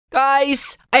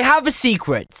Guys, I have a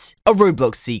secret. A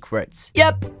Roblox secret.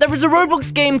 Yep, there is a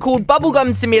Roblox game called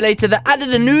Bubblegum Simulator that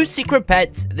added a new secret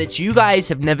pet that you guys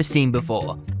have never seen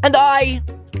before. And I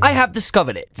have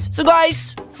discovered it. So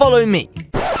guys, follow me.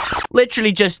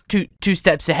 Literally just two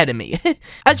steps ahead of me.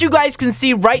 As you guys can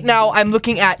see right now, I'm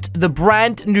looking at the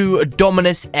brand new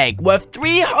Dominus egg worth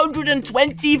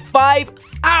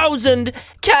 325,000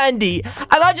 candy.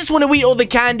 And I just want to eat all the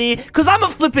candy because I'm a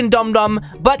flippin' dum-dum.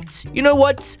 But you know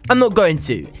what? I'm not going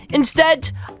to.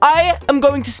 Instead, I am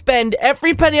going to spend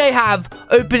every penny I have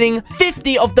opening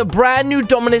 50 of the brand new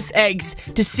Dominus eggs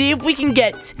to see if we can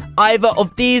get either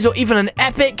of these or even an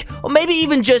epic or maybe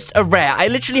even just a rare. I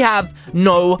literally have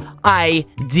no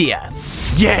idea.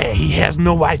 Yeah, he has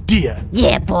no idea.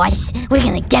 Yeah, boss. We're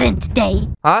gonna get him today.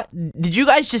 Huh? Did you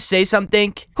guys just say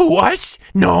something? What?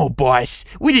 No, boss.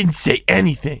 We didn't say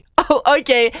anything. Oh,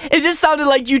 okay. It just sounded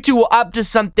like you two were up to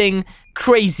something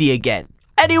crazy again.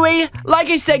 Anyway, like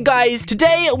I said, guys,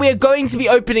 today we are going to be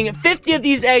opening 50 of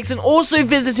these eggs and also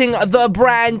visiting the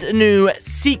brand new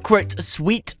secret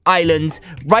sweet island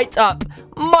right up,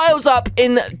 miles up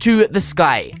into the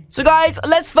sky. So guys,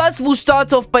 let's first of all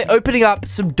start off by opening up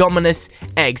some Dominus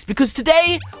eggs because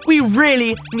today we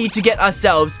really need to get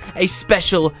ourselves a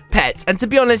special pet. And to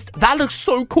be honest, that looks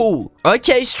so cool.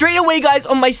 Okay, straight away, guys,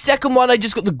 on my second one, I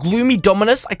just got the gloomy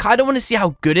Dominus. I kind of want to see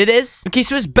how good it is. Okay,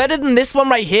 so it's better than this one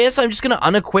right here, so I'm just going to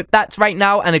unequip that right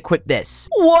now and equip this.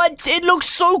 What? It looks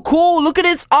so cool. Look at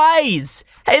its eyes.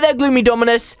 Hey there, gloomy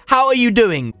Dominus. How are you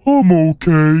doing? I'm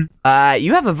okay.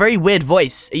 You have a very weird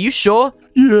voice. Are you sure?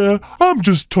 Yeah, I'm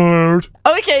just tired.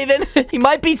 Okay, then. He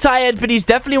might be tired, but he's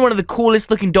definitely one of the coolest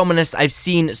looking Dominus I've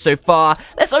seen so far.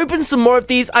 Let's open some more of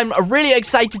these. I'm really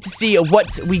excited to see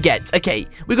what we get. Okay,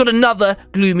 we got another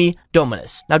gloomy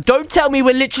Dominus. Now, don't tell me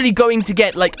we're literally going to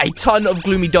get, like, a ton of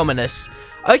gloomy Dominus.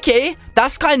 Okay,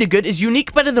 that's kind of good. Is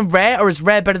unique better than rare, or is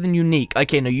rare better than unique?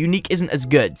 Okay, no, unique isn't as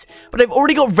good. But I've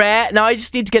already got rare. Now I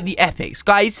just need to get the epics.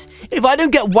 Guys, if I don't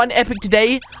get one epic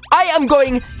today, I am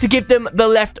going to give them the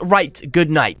left-right good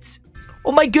night.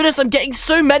 Oh my goodness, I'm getting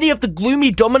so many of the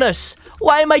gloomy Dominus.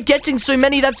 Why am I getting so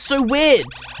many? That's so weird.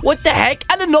 What the heck?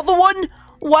 And another one?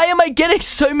 Why am I getting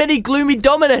so many gloomy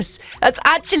Dominus? That's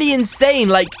actually insane.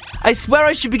 Like, I swear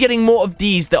I should be getting more of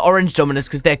these, the orange Dominus,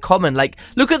 because they're common. Like,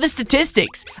 look at the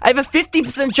statistics. I have a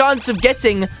 50% chance of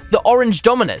getting the orange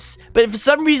Dominus. But for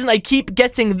some reason, I keep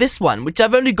getting this one, which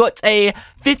I've only got a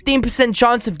 15%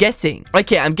 chance of getting.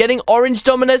 Okay, I'm getting orange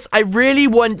Dominus. I really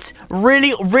want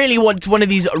one of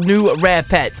these new rare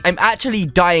pets. I'm actually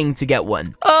dying to get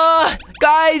one.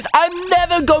 Guys, I'm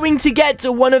never going to get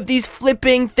one of these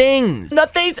flipping things.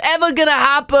 Nothing's ever gonna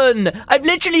happen. I've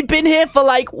literally been here for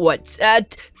like, what,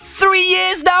 3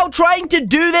 years now trying to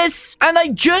do this, and I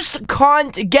just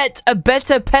can't get a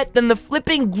better pet than the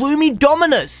flipping gloomy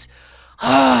Dominus.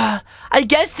 I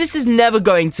guess this is never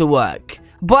going to work,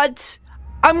 but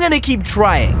I'm gonna keep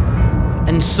trying.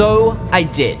 And so I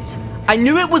did. I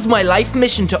knew it was my life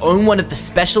mission to own one of the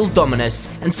special Dominus,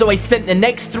 and so I spent the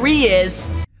next 3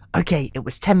 years... Okay, it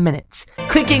was 10 minutes.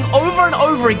 Clicking over and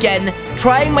over again,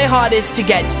 trying my hardest to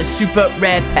get a super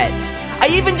rare pet. I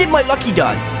even did my lucky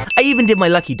dance.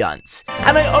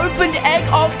 And I opened egg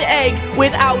after egg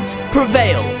without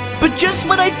prevail. But just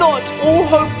when I thought all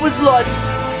hope was lost,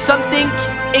 something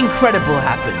incredible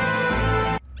happened.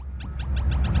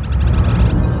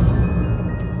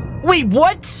 Wait,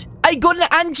 what? I got an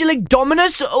angelic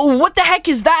Dominus? Oh, what the heck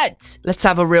is that? Let's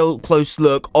have a real close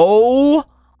look. Oh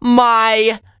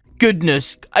my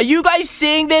goodness. Are you guys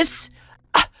seeing this?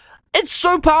 It's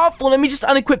so powerful. Let me just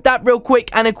unequip that real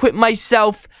quick and equip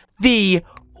myself the...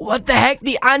 What the heck?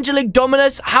 The angelic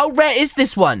Dominus? How rare is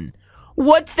this one?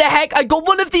 What the heck? I got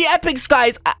one of the epics,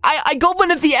 guys. I got one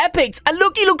of the epics. And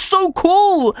look, he looks so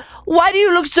cool. Why do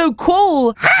you look so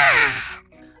cool?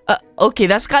 Okay,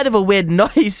 that's kind of a weird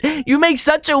noise. You make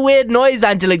such a weird noise,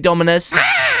 angelic Dominus.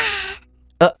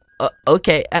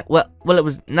 Okay. Well, it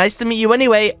was nice to meet you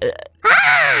anyway.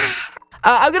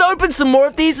 I'm gonna open some more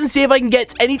of these and see if I can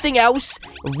get anything else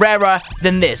rarer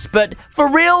than this. But for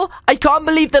real, I can't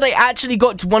believe that I actually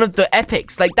got one of the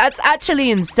epics. Like, that's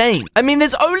actually insane. I mean,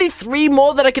 there's only 3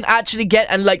 more that I can actually get.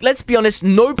 And, like, let's be honest,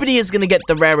 nobody is gonna get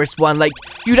the rarest one. Like,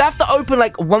 you'd have to open,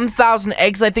 like, 1,000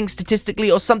 eggs, I think, statistically,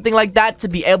 or something like that to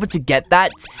be able to get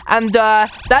that. And,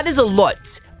 that is a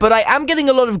lot. but I am getting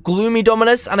a lot of gloomy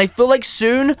Dominus, and I feel like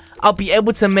soon I'll be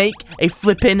able to make a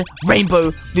flippin'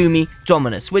 rainbow gloomy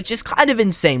Dominus, which is kind of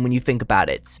insane when you think about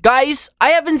it. Guys, I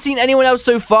haven't seen anyone else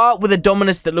so far with a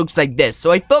Dominus that looks like this,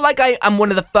 so I feel like I'm one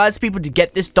of the first people to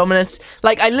get this Dominus.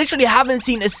 Like, I literally haven't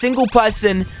seen a single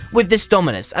person with this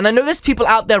Dominus, and I know there's people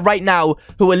out there right now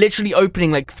who are literally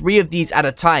opening like 3 of these at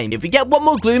a time. If we get one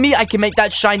more gloomy, I can make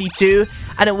that shiny too,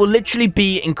 and it will literally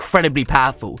be incredibly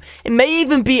powerful. It may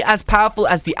even be as powerful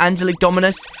as the angelic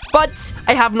Dominus, but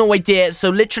I have no idea. So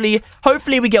literally,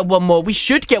 hopefully we get one more. We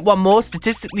should get one more,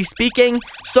 statistically speaking.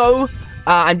 So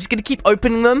I'm just gonna keep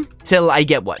opening them till I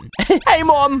get one. Hey,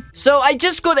 Mom! So I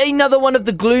just got another one of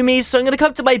the gloomies, so I'm gonna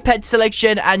come to my pet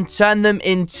selection and turn them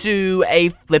into a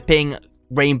flipping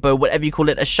rainbow, whatever you call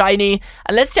it, a shiny,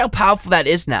 and let's see how powerful that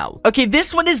is now. Okay,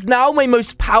 this one is now my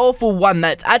most powerful one.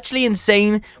 That's actually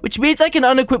insane, which means I can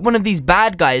unequip one of these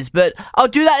bad guys, but I'll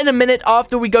do that in a minute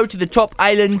after we go to the top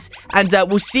island, and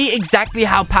we'll see exactly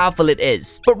how powerful it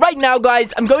is. But right now,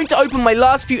 guys, I'm going to open my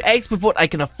last few eggs with what I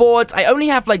can afford. I only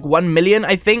have like 1 million,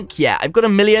 I think. Yeah, I've got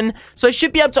 1 million, so I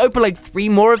should be able to open like 3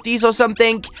 more of these or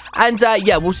something, and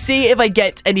yeah, we'll see if I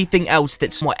get anything else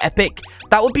that's more epic.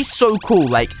 That would be so cool.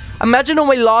 Like, imagine on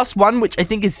my last one, which I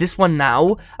think is this one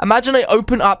now, imagine I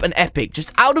open up an epic,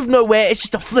 just out of nowhere. It's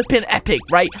just a flippin' epic,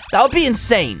 right? That would be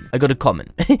insane. I got a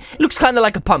common. It looks kind of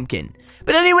like a pumpkin.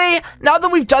 But anyway, now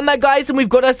that we've done that, guys, and we've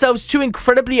got ourselves 2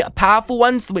 incredibly powerful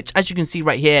ones, which, as you can see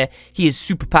right here, he is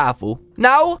super powerful.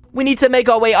 Now, we need to make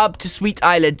our way up to Sweet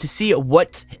Island to see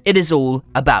what it is all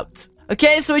about.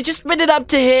 Okay, so we just made it up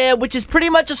to here, which is pretty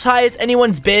much as high as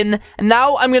anyone's been. And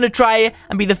now I'm going to try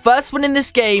and be the first one in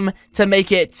this game to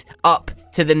make it up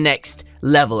to the next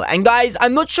level. And guys,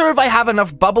 I'm not sure if I have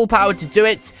enough bubble power to do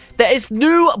it. There is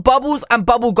new bubbles and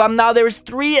bubble gum now. There is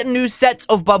 3 new sets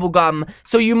of bubble gum,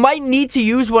 so you might need to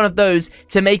use one of those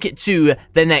to make it to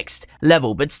the next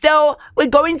level. But still, we're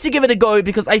going to give it a go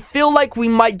because I feel like we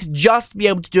might just be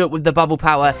able to do it with the bubble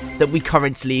power that we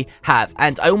currently have.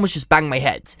 And I almost just banged my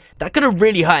head. That could have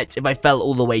really hurt if I fell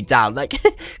all the way down. Like,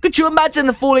 could you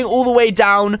imagine falling all the way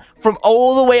down from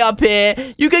all the way up here?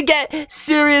 You could get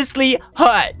seriously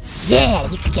hurt. Yeah,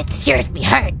 you could get seriously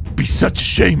hurt. Be such a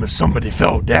shame if somebody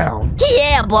fell down.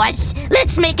 Yeah, boss.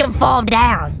 Let's make him fall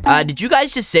down. Did you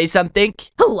guys just say something?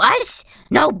 Who, us?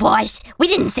 No, boss. We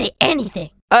didn't say anything.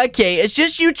 Okay, it's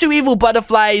just you 2 evil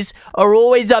butterflies are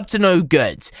always up to no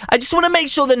good. I just want to make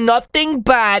sure that nothing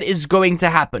bad is going to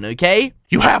happen, okay?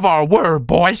 You have our word,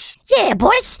 boys. Yeah,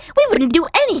 boss. We wouldn't do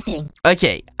anything.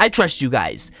 Okay, I trust you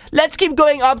guys. Let's keep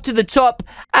going up to the top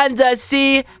and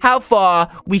see how far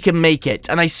we can make it.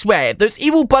 And I swear, if those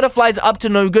evil butterflies are up to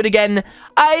no good again,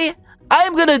 I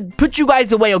am gonna put you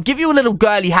guys away or give you a little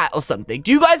girly hat or something.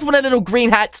 Do you guys want a little green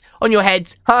hat on your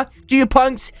heads? Huh? Do you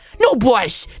punks? No,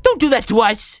 boys. Don't do that to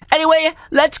us. Anyway,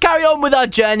 let's carry on with our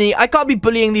journey. I can't be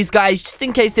bullying these guys just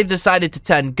in case they've decided to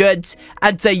turn good.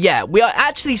 And yeah, we are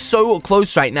actually so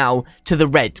close right now to the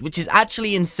red, which is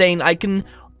actually insane. I can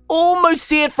almost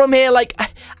see it from here. Like,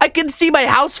 I can see my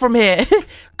house from here.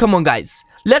 Come on, guys.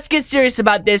 Let's get serious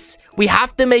about this. We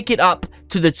have to make it up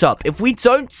to the top. If we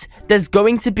don't, there's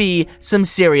going to be some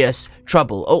serious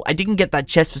trouble. Oh, I didn't get that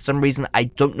chest for some reason. I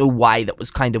don't know why. That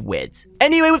was kind of weird.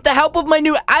 Anyway, with the help of my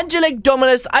new angelic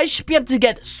Dominus, I should be able to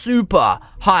get super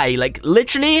high. Like,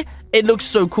 literally, it looks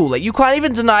so cool. Like, you can't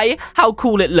even deny how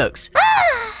cool it looks.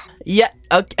 Yeah,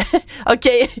 okay.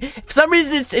 Okay, for some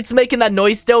reason it's making that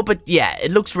noise still, but yeah,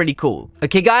 it looks really cool.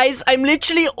 Okay, guys, I'm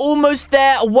literally almost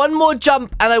there. One more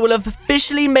jump, and I will have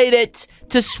officially made it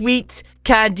to Sweet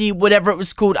Candy, whatever it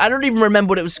was called. I don't even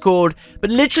remember what it was called, but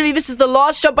literally, this is the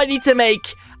last jump I need to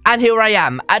make, and here I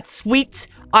am at Sweet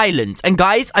Island. And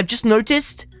guys, I've just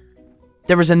noticed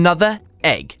there is another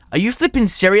egg. Are you flipping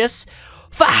serious?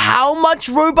 For how much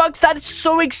Robux? That is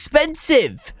so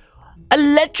expensive.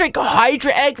 Electric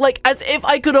Hydra egg, like as if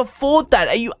I could afford that.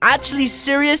 Are you actually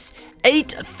serious?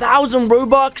 8,000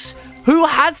 Robux? Who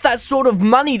has that sort of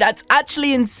money? That's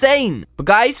actually insane. But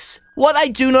guys, what I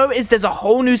do know is there's a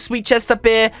whole new sweet chest up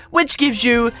here, which gives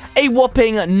you a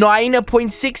whopping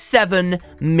 9.67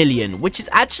 million, which is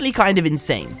actually kind of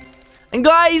insane. And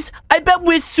guys, I bet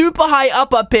we're super high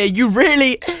up here. You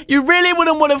really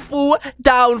wouldn't want to fall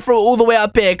down from all the way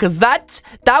up here, because that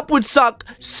would suck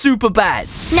super bad.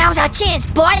 Now's our chance,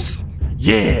 boys.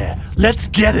 Yeah, let's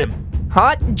get him.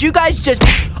 Huh? Did you guys just...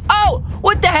 Oh,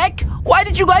 what the heck? Why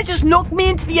did you guys just knock me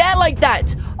into the air like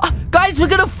that? Guys, we're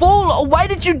gonna fall. Why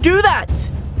did you do that?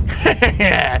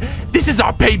 This is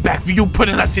our payback for you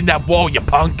putting us in that wall, you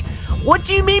punk. What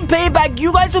do you mean payback?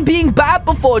 You guys were being bad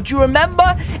before. Do you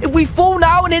remember? If we fall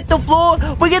now and hit the floor,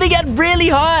 we're gonna get really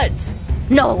hurt.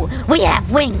 No, we have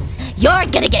wings. You're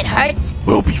gonna get hurt.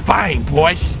 We'll be fine,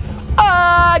 boys.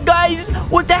 Guys,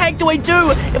 what the heck do I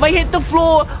do? If I hit the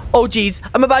floor... Oh, jeez.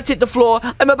 I'm about to hit the floor.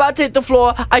 I'm about to hit the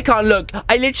floor. I can't look.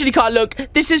 I literally can't look.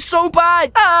 This is so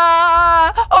bad.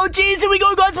 Oh, jeez. Here we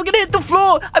go, guys. We're gonna hit the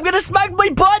floor. I'm gonna smack my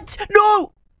butt.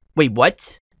 No. Wait,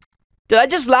 what? Did I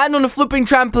just land on a flipping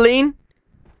trampoline?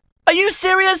 Are you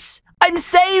serious? I'm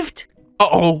saved?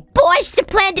 Uh-oh. Boys, the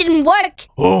plan didn't work.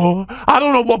 Oh, I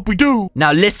don't know what we do.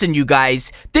 Now listen, you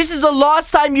guys. This is the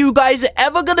last time you guys are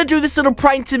ever gonna do this little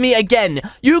prank to me again.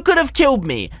 You could have killed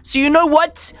me. So you know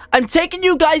what? I'm taking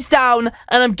you guys down,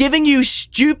 and I'm giving you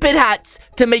stupid hats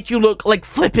to make you look like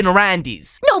flipping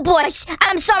Randys. No, boys.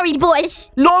 I'm sorry,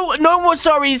 boys. No more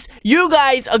sorries. You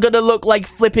guys are gonna look like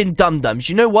flipping dum-dums.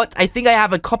 You know what? I think I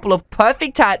have a couple of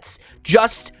perfect hats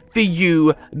just for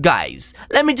you guys.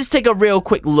 Let me just take a real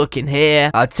quick look in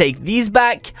here. I'll take these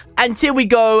back, and here we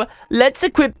go. Let's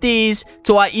equip these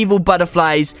to our evil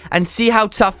butterflies and see how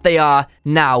tough they are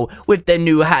now with their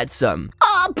new hats on.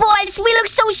 Oh, boys, we look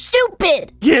so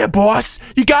stupid. Yeah, boss.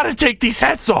 You gotta take these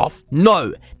hats off.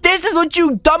 No, this is what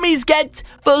you dummies get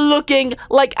for looking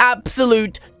like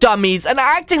absolute dummies and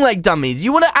acting like dummies.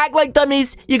 You want to act like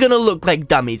dummies, you're gonna look like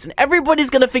dummies, and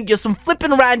everybody's gonna think you're some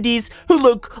flippin' Randys who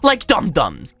look like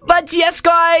dum-dums. But yes,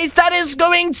 guys, that is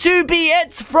going to be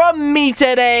it from me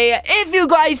today. If you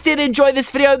guys did enjoy this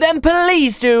video, then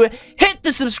please do hit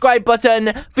the subscribe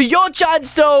button for your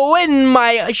chance to win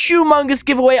my humongous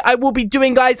giveaway I will be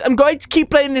doing, guys. I'm going to keep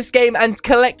playing this game and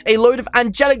collect a load of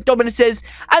angelic dominuses,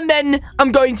 and then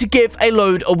I'm going to give a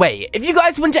load away. If you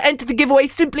guys want to enter the giveaway,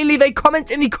 simply leave a comment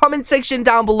in the comment section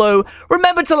down below.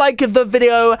 Remember to like the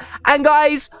video, and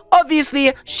guys,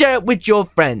 obviously share it with your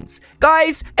friends.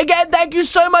 Guys, again, thank you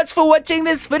so much for watching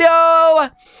this video.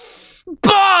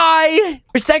 Bye!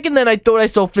 For a second then I thought I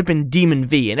saw flipping Demon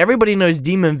V, and everybody knows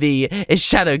Demon V is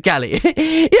Shadow Cali.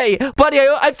 Yay, buddy,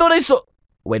 I thought I saw...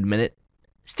 Wait a minute.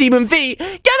 It's Demon V!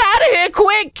 Get out of here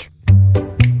quick!